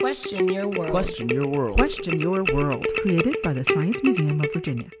Question your world. Question your world. Question your world. Created by the Science Museum of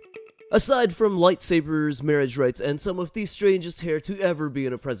Virginia. Aside from lightsabers, marriage rights, and some of the strangest hair to ever be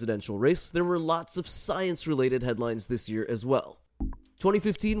in a presidential race, there were lots of science-related headlines this year as well.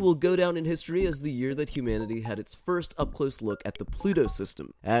 2015 will go down in history as the year that humanity had its first up-close look at the Pluto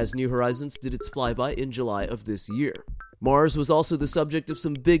system, as New Horizons did its flyby in July of this year. Mars was also the subject of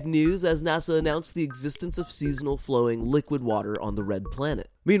some big news as NASA announced the existence of seasonal flowing liquid water on the red planet.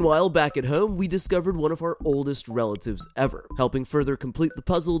 Meanwhile, back at home, we discovered one of our oldest relatives ever, helping further complete the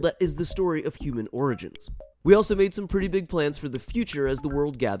puzzle that is the story of human origins. We also made some pretty big plans for the future as the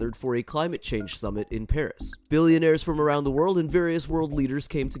world gathered for a climate change summit in Paris. Billionaires from around the world and various world leaders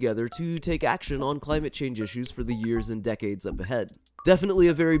came together to take action on climate change issues for the years and decades up ahead. Definitely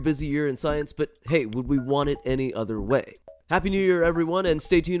a very busy year in science, but hey, would we want it any other way? Happy New Year, everyone, and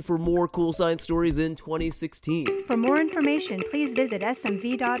stay tuned for more cool science stories in 2016. For more information, please visit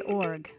smv.org.